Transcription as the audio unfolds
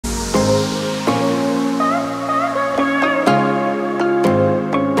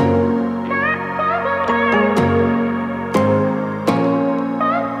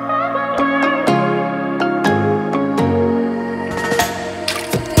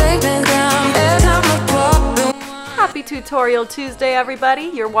Happy Tutorial Tuesday, everybody!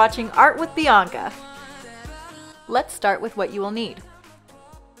 You're watching Art with Bianca. Let's start with what you will need.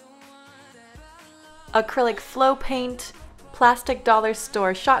 Acrylic flow paint, plastic dollar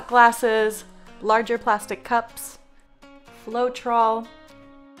store shot glasses, larger plastic cups, Floetrol,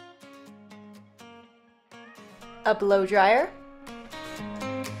 a blow dryer,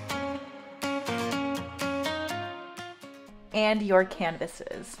 and your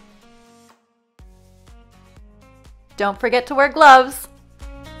canvases. Don't forget to wear gloves.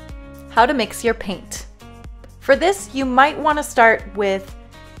 How to mix your paint. For this, you might want to start with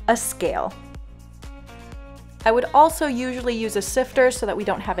a scale. I would also usually use a sifter so that we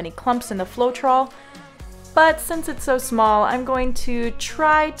don't have any clumps in the Floetrol, but since it's so small, I'm going to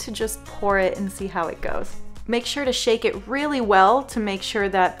try to just pour it and see how it goes. Make sure to shake it really well to make sure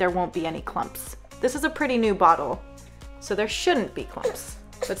that there won't be any clumps. This is a pretty new bottle, so there shouldn't be clumps,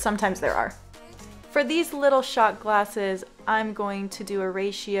 but sometimes there are. For these little shot glasses, I'm going to do a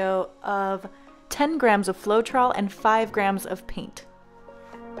ratio of 10 grams of Floetrol and 5 grams of paint.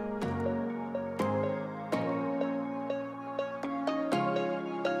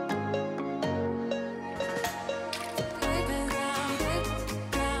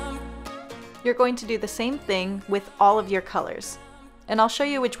 You're going to do the same thing with all of your colors, and I'll show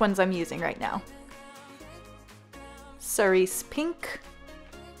you which ones I'm using right now. Cerise pink,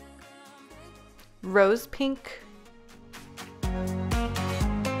 rose pink,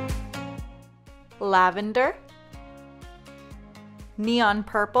 lavender, neon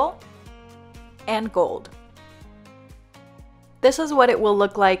purple, and gold. This is what it will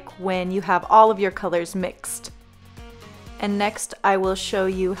look like when you have all of your colors mixed. And next I will show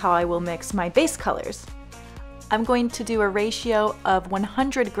you how I will mix my base colors. I'm going to do a ratio of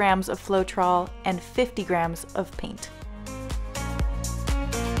 100 grams of Floetrol and 50 grams of paint.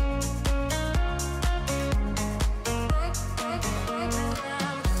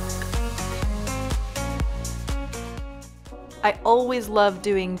 I always love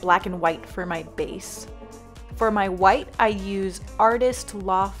doing black and white for my base. For my white, I use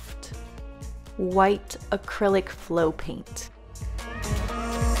Loft white acrylic flow paint.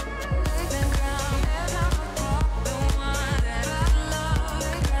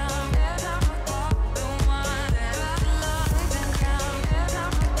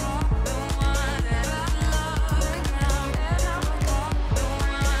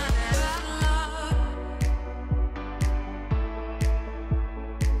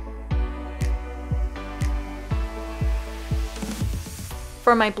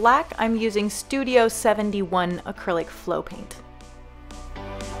 For my black, I'm using Studio 71 acrylic flow paint.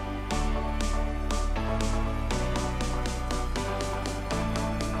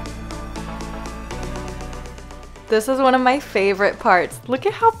 This is one of my favorite parts. Look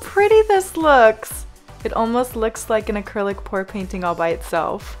at how pretty this looks. It almost looks like an acrylic pour painting all by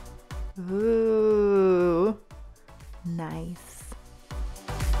itself. Ooh, nice.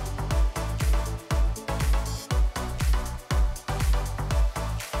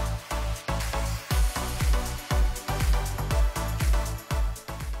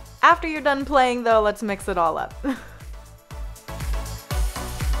 After you're done playing though, let's mix it all up.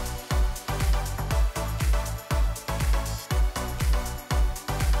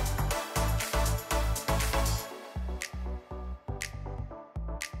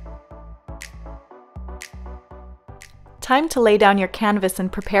 Time to lay down your canvas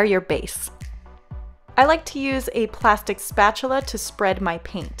and prepare your base. I like to use a plastic spatula to spread my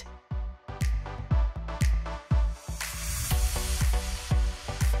paint.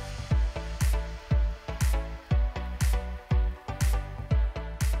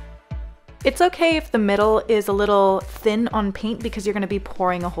 It's okay if the middle is a little thin on paint because you're going to be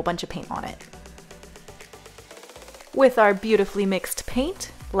pouring a whole bunch of paint on it. With our beautifully mixed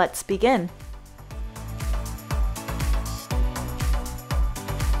paint, let's begin.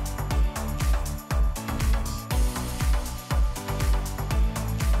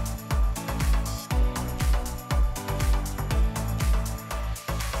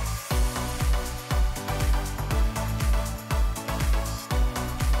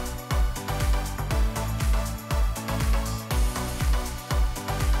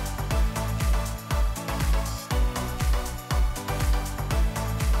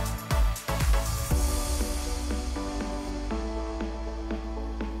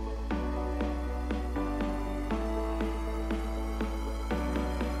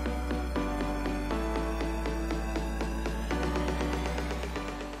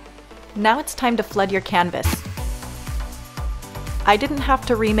 Now it's time to flood your canvas. I didn't have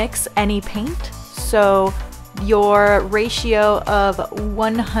to remix any paint, so your ratio of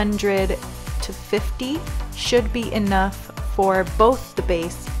 100 to 50 should be enough for both the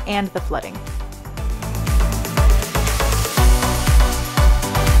base and the flooding.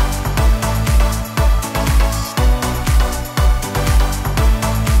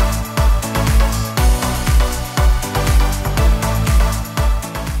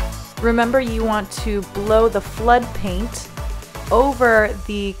 Remember, you want to blow the flood paint over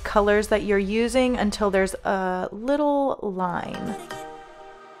the colors that you're using until there's a little line.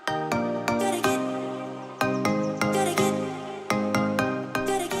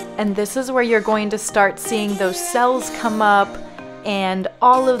 And this is where you're going to start seeing those cells come up and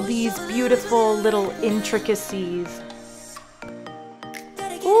all of these beautiful little intricacies.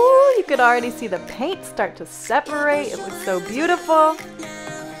 Ooh, you could already see the paint start to separate. It looks so beautiful.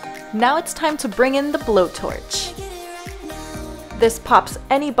 Now it's time to bring in the blowtorch. This pops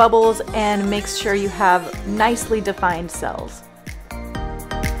any bubbles and makes sure you have nicely defined cells.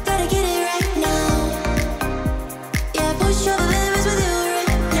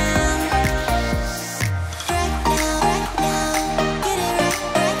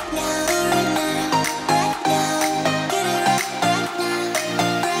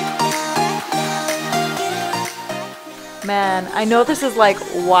 Man, I know this is like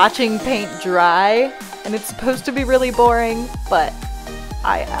watching paint dry, and it's supposed to be really boring, but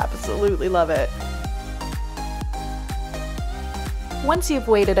I absolutely love it. Once you've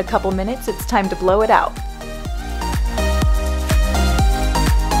waited a couple minutes, it's time to blow it out.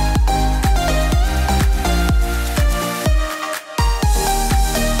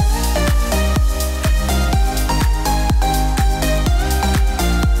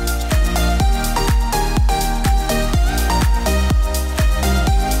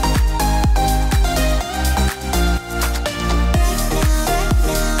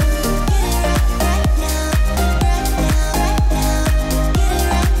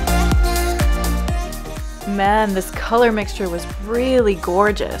 Man, this color mixture was really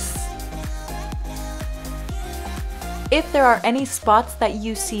gorgeous. If there are any spots that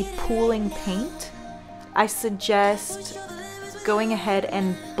you see pooling paint, I suggest going ahead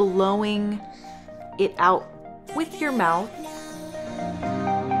and blowing it out with your mouth.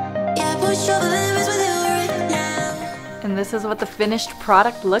 And this is what the finished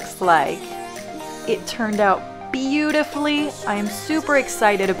product looks like. It turned out beautifully. I am super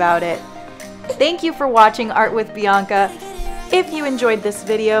excited about it. Thank you for watching Art with Bianca. If you enjoyed this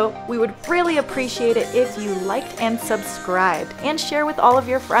video, we would really appreciate it if you liked and subscribed and share with all of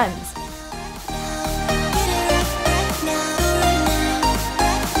your friends.